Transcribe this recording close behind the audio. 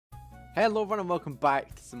Hello everyone and welcome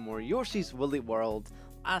back to some more Yoshi's Wooly World.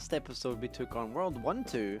 Last episode we took on World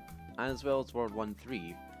 1-2 and as well as World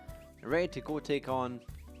 1-3. Ready to go take on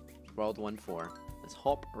World 1-4. Let's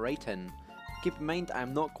hop right in. Keep in mind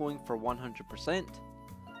I'm not going for 100%.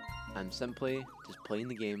 I'm simply just playing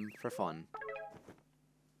the game for fun.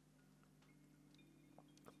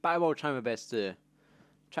 But I will try my best to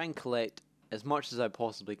try and collect as much as I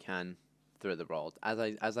possibly can throughout the world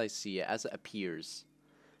as I see it, as it appears.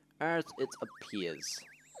 As it appears.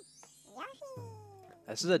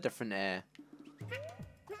 This is a different this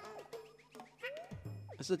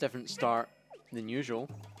is a different start than usual.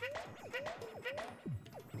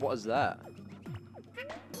 What is that?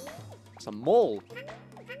 It's a mole.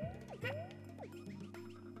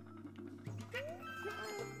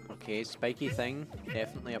 Okay, spiky thing,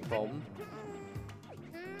 definitely a problem.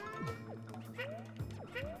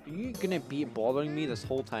 Are you gonna be bothering me this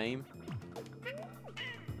whole time?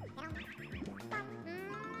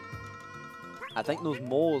 I think those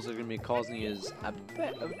moles are going to be causing us a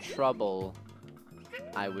bit of trouble,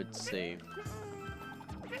 I would say.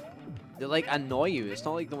 They like annoy you. It's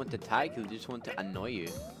not like they want to attack you, they just want to annoy you.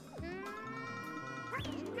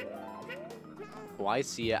 Oh, I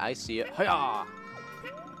see it, I see it. Hiya!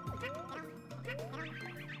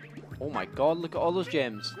 Oh my god, look at all those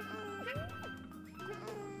gems.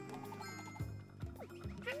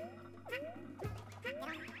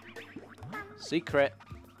 Secret.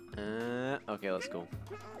 Okay, let's go.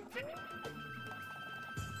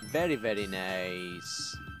 Very, very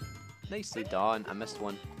nice. Nicely done. I missed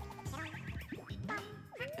one.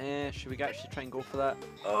 Should we actually try and go for that?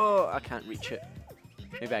 Oh, I can't reach it.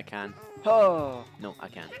 Maybe I can. Oh, no, I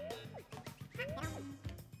can't.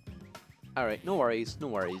 Alright, no worries, no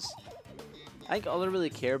worries. I think all I really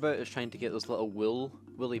care about is trying to get those little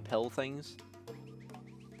woolly pill things.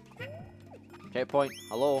 Checkpoint.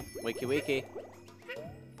 Hello. Wakey wakey.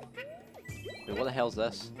 Wait, what the hell's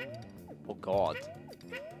this? Oh god.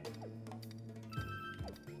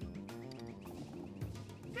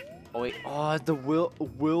 Oh wait, oh, the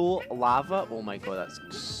wool lava? Oh my god, that's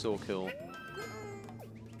so cool.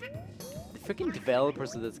 The freaking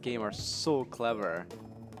developers of this game are so clever.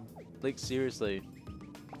 Like, seriously.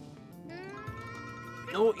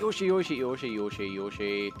 No, Yoshi, Yoshi, Yoshi, Yoshi,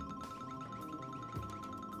 Yoshi.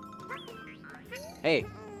 Hey,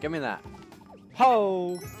 give me that.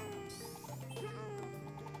 Ho!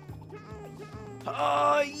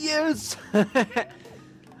 Oh, yes!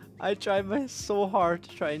 I tried so hard to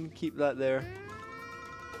try and keep that there.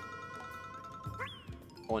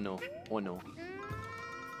 Oh no, oh no.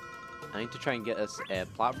 I need to try and get this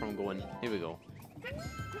platform going. Here we go.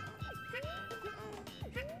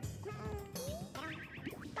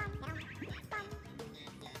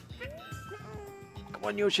 Come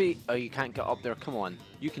on, Yoshi! Oh, you can't get up there. Come on.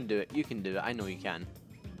 You can do it. You can do it. I know you can.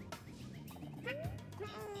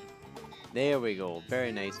 There we go.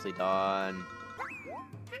 Very nicely done.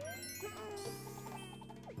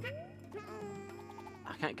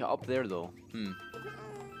 I can't get up there though.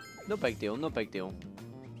 No big deal, no big deal.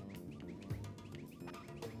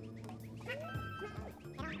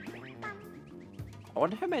 I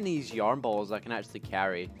wonder how many of these yarn balls I can actually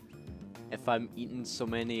carry if I'm eating so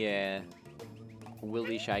many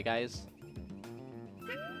woolly Shy Guys.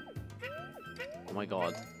 Oh my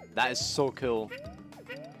god. That is so cool.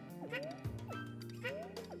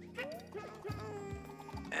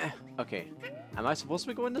 Okay, am I supposed to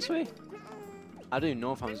be going this way? I don't even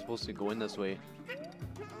know if I'm supposed to go in this way.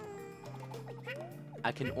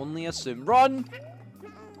 I can only assume. Run!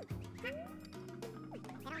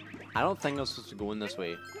 I don't think I'm supposed to go in this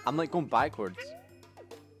way. I'm like going backwards.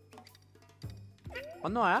 Oh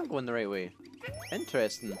no, I am going the right way.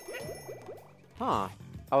 Interesting. Huh.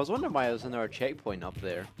 I was wondering why there was another checkpoint up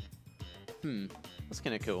there. That's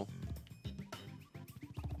kind of cool.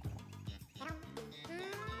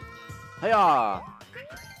 Hiya!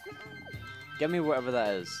 Give me whatever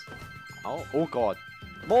that is. Oh god.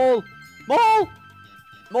 Mole! Mole!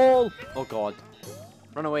 Mole! Oh god.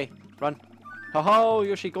 Run away. Run. Ho ho!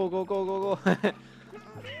 Yoshi, go, go, go, go, go.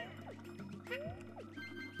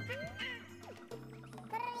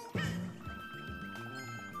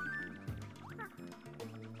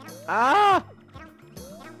 Ah!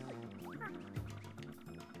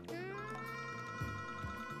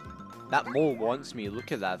 That mole wants me.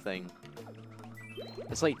 Look at that thing.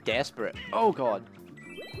 It's like desperate. Oh god.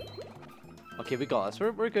 Okay, we got this.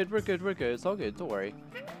 We're good, we're good, we're good. It's all good, don't worry.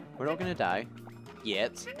 We're not gonna die.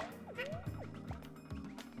 Yet.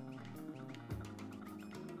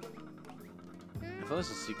 I feel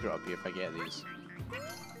there's a secret up here if I get these.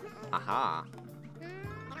 Aha.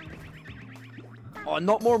 Oh,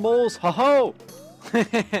 not more moles! Ho ho!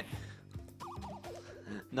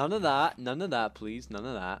 None of that, please, none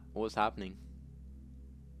of that. What's happening?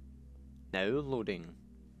 Now loading.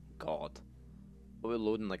 God. What, we're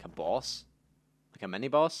loading like a boss? Like a mini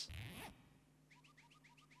boss?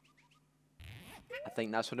 I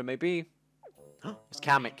think that's what it may be. It's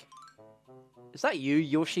Kamek. Is that you,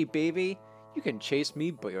 Yoshi baby? You can chase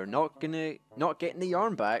me, but you're not getting the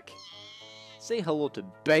yarn back. Say hello to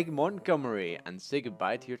Big Montgomery and say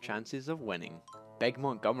goodbye to your chances of winning. Big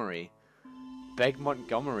Montgomery. Big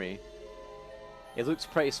Montgomery. It looks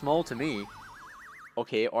pretty small to me.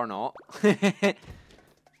 Okay, or not. You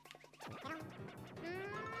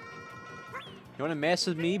wanna mess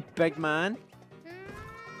with me, big man?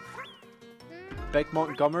 Big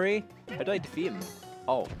Montgomery? How do I defeat him?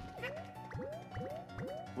 Oh.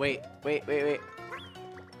 Wait. Wait,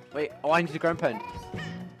 oh, I need to ground pound.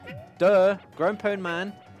 Duh, ground pound,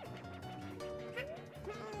 man.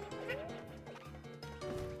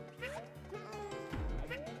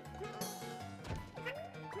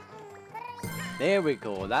 There we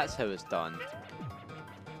go, that's how it's done.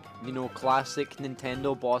 You know, classic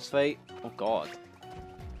Nintendo boss fight. Oh god.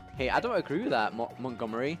 Hey, I don't agree with that,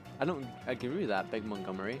 Montgomery. I don't agree with that, Big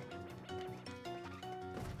Montgomery.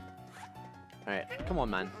 Alright, come on,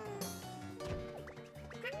 man.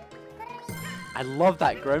 I love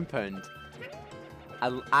that ground pound.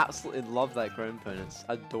 I absolutely love that ground pound. It's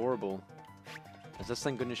adorable. Is this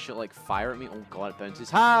thing gonna shoot like fire at me? Oh god, it bounces.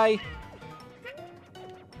 Hi!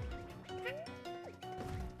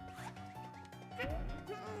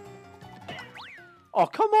 Oh,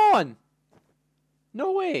 come on!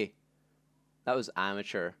 No way! That was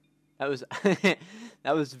amateur. That was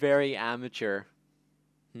that was very amateur.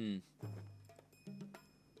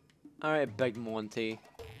 Alright, Big Monty.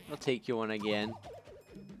 I'll take you on again.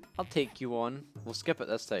 I'll take you on. We'll skip it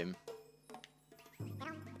this time.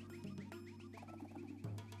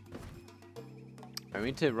 I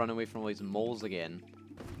need to run away from all these moles again.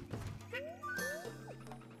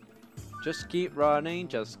 Just keep running,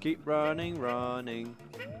 running.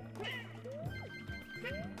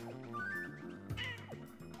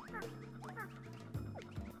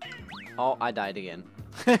 Oh, I died again.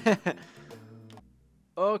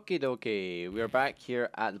 Okie dokie, we are back here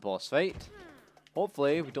at the boss fight.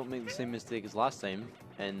 Hopefully we don't make the same mistake as last time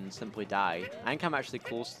and simply die. I think I'm actually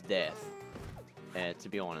close to death, to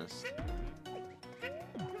be honest.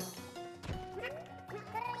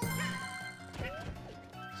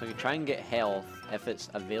 So I can try and get health if it's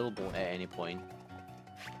available at any point.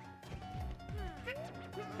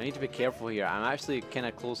 I need to be careful here. I'm actually kind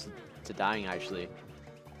of close to dying, actually.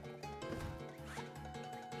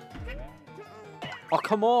 Oh,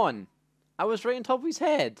 come on! I was right on top of his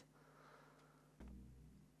head.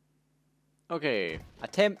 Okay,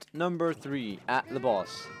 attempt number 3 at the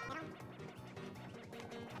boss.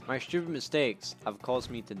 My stupid mistakes have caused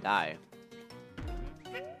me to die.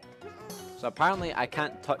 So apparently I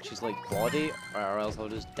can't touch his like body or else I'll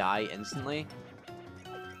just die instantly.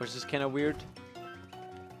 Which is kind of weird.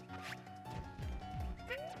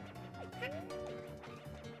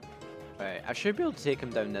 Right, I should be able to take him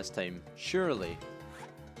down this time. Surely.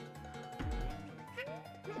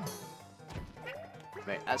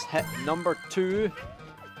 Right, that's hit number 2.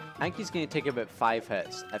 I think he's going to take about 5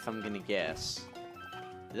 hits, if I'm going to guess.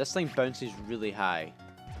 This thing bounces really high.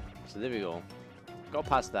 So there we go. Got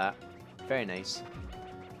past that. Very nice.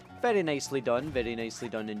 Very nicely done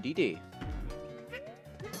indeed.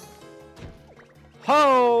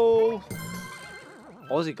 Ho!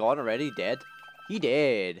 Oh, is he gone already? Dead? He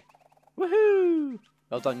dead. Woohoo!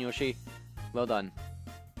 Well done, Yoshi. Well done.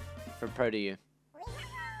 I'm proud of you.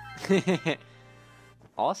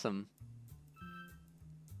 Awesome.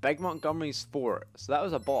 Big Montgomery Sport. So that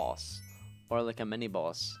was a boss. Or like a mini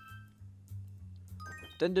boss.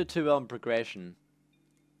 Didn't do too well in progression.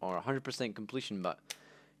 Or 100% completion, but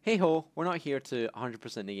hey ho, we're not here to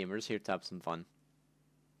 100% the game, we're just here to have some fun.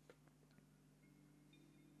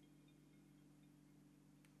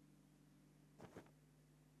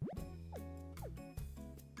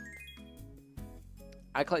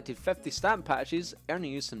 I collected 50 stamp patches,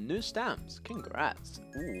 earning you some new stamps. Congrats.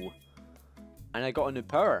 Ooh. And I got a new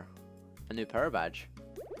power badge.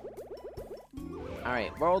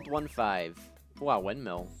 Alright, World 1-5. Oh, a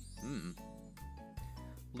windmill.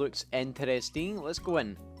 Looks interesting. Let's go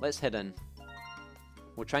in. Let's head in.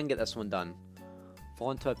 We'll try and get this one done.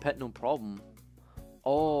 Fall into a pit, no problem.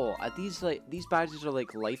 Oh, are these like, these badges are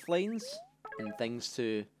like lifelines and things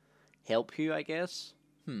to help you, I guess?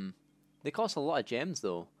 They cost a lot of gems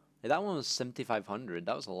though. Like that one was 7,500.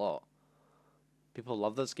 That was a lot. People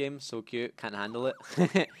love this game. So cute. Can't handle it.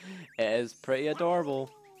 It is pretty adorable.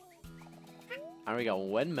 And we got a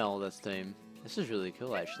windmill this time. This is really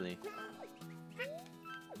cool, actually.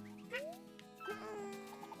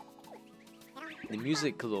 The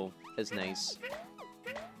music, though, is nice.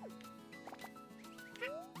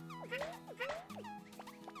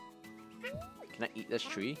 Can I eat this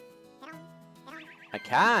tree? I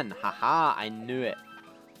can! Haha, I knew it.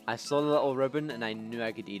 I saw the little ribbon and I knew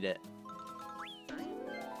I could eat it.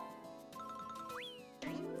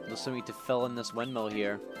 There's something to fill in this windmill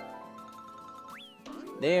here.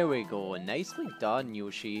 There we go. Nicely done,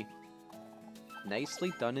 Yoshi.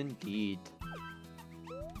 Nicely done indeed.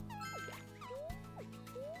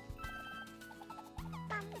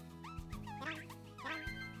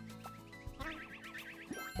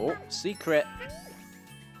 Oh, secret.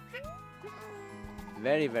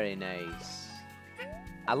 Very, very nice.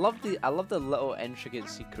 I love the little intricate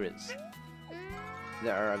secrets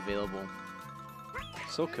that are available.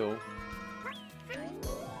 So cool.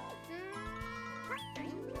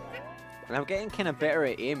 And I'm getting kind of better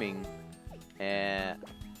at aiming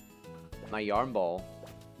my yarn ball.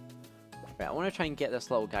 Right, I want to try and get this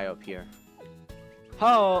little guy up here.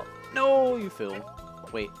 Oh, no, you fool.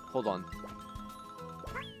 Wait, hold on.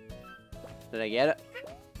 Did I get it?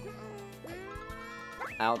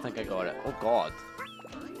 I don't think I got it. Oh god.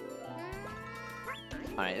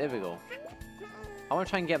 Alright, there we go. I want to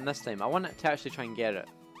try and get him this time. I want to actually try and get it.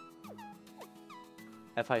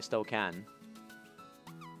 If I still can.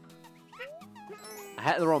 I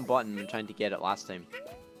hit the wrong button when trying to get it last time.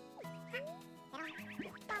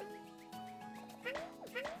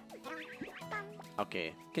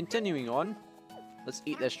 Okay, continuing on. Let's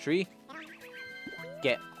eat this tree.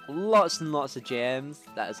 Get lots and lots of gems.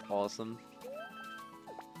 That is awesome.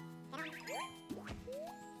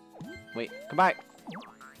 Wait, come back.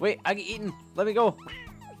 Wait, I get eaten. Let me go.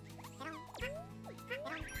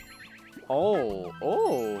 Oh,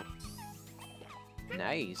 oh.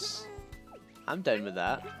 Nice. I'm down with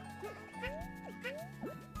that.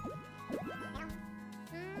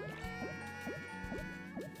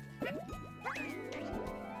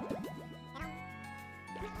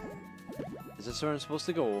 Is this where I'm supposed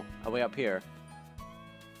to go? Way up here.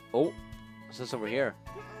 Oh, what's this over here?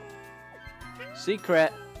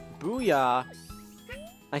 Secret! Booyah!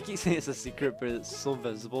 I keep saying it's a secret, but it's so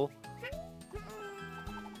visible.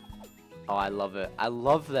 Oh, I love it. I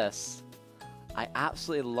love this. I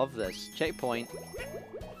absolutely love this. Checkpoint.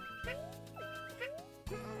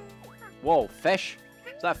 Whoa, fish?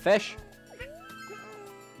 Is that fish?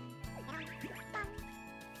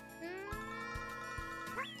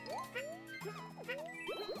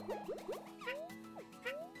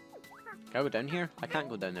 Can I go down here? I can't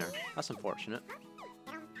go down there. That's unfortunate.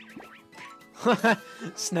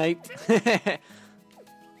 Sniped.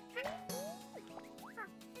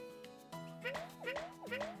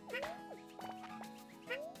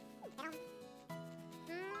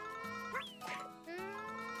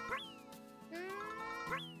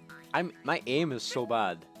 My aim is so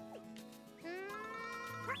bad.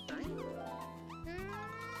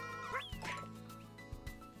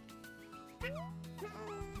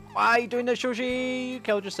 Why are you doing this, Yoshi? You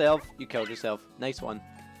killed yourself. You killed yourself. Nice one.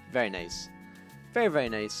 Very nice. Very, very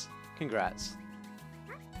nice. Congrats.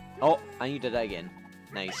 Oh, and you did that again.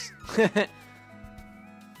 Nice.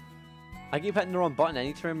 I keep hitting the wrong button. I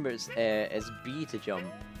need to remember it's B to jump.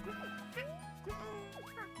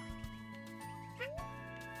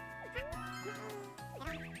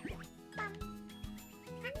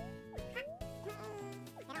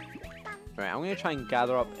 Right, I'm going to try and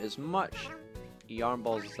gather up as much yarn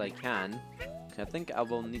balls as I can, because I think I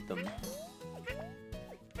will need them.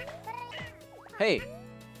 Hey!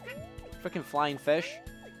 Freaking flying fish.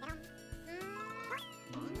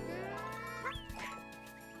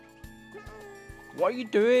 What are you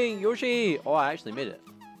doing, Yoshi? Oh, I actually made it.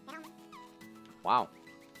 Wow.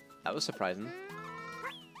 That was surprising.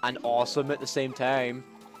 And awesome at the same time.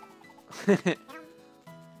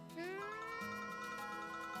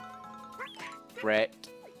 Wrecked.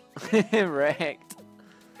 Wrecked.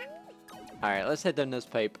 Alright, let's head down this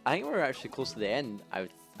pipe. I think we're actually close to the end.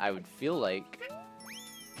 I would feel like.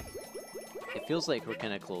 It feels like we're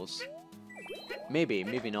kind of close. Maybe,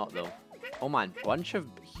 maybe not though. Oh man, bunch of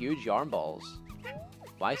huge yarn balls.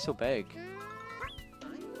 Why so big?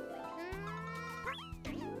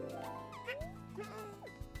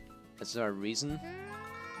 Is there a reason?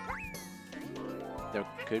 There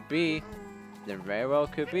could be. There very well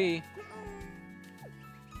could be.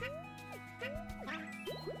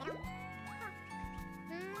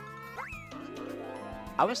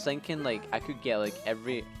 I was thinking like I could get like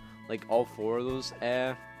like all 4 of those.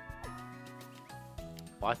 Oh,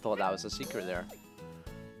 I thought that was a secret there.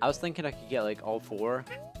 I was thinking I could get like all 4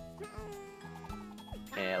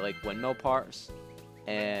 like windmill parts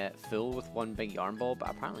full with one big yarn ball, but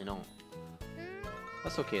apparently not.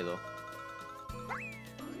 That's okay though.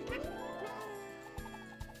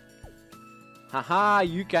 Haha,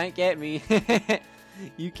 you can't get me.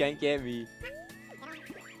 You can't get me.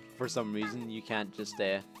 For some reason, you can't just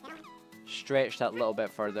stretch that little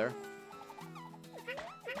bit further.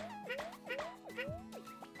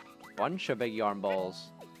 Bunch of big yarn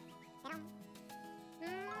balls.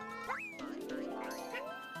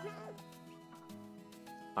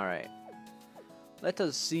 Alright. Let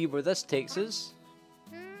us see where this takes us.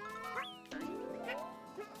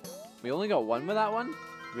 We only got 1 with that one?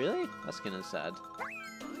 Really? That's kinda sad.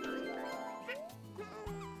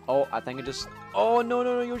 Oh, I think I just... Oh, no,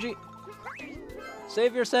 no, no, Yoshi!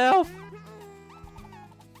 Save yourself!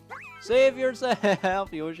 Save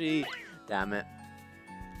yourself, Yoshi! Damn it.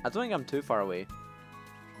 I don't think I'm too far away.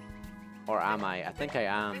 Or am I? I think I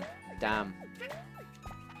am. Damn.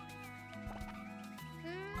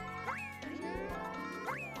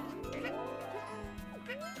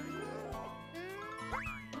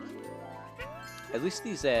 At least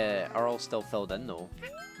these are all still filled in though.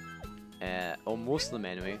 Or most of them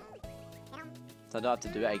anyway. So I don't have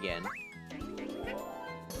to do it again.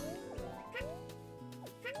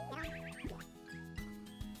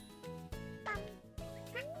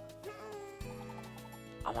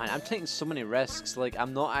 Oh man, I'm taking so many risks. Like,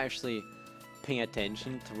 I'm not actually paying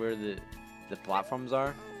attention to where the platforms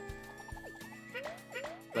are.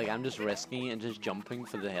 Like, I'm just risking it and just jumping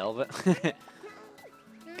for the hell of it.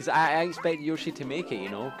 Because I expect Yoshi to make it, you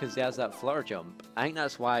know, because he has that flutter jump. I think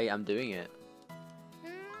that's why I'm doing it.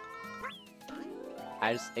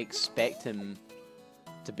 I just expect him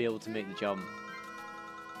to be able to make the jump.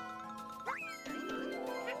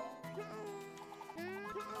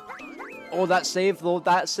 Oh, that save though,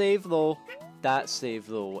 that save though. That save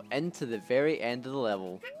though. Into the very end of the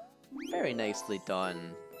level. Very nicely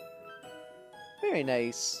done. Very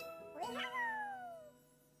nice.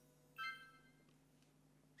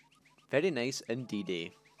 Very nice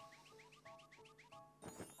indeed.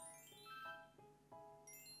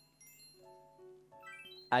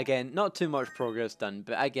 Again, not too much progress done,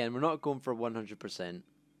 but again, we're not going for 100%.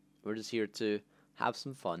 We're just here to have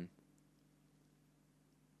some fun.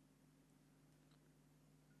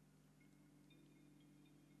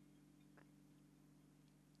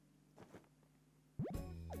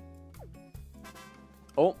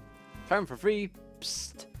 Oh, time for free.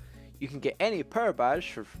 Psst. You can get any power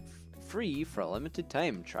badge for free for a limited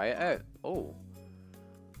time. Try it out. Oh.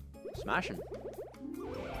 Smashing.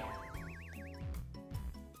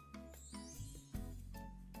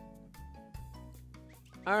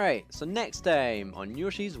 Alright, so next time on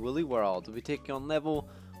Yoshi's Wooly World, we'll be taking on level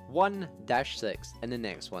 1-6 in the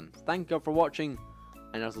next one. Thank you all for watching,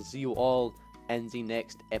 and I will see you all in the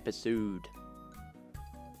next episode.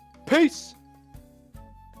 Peace!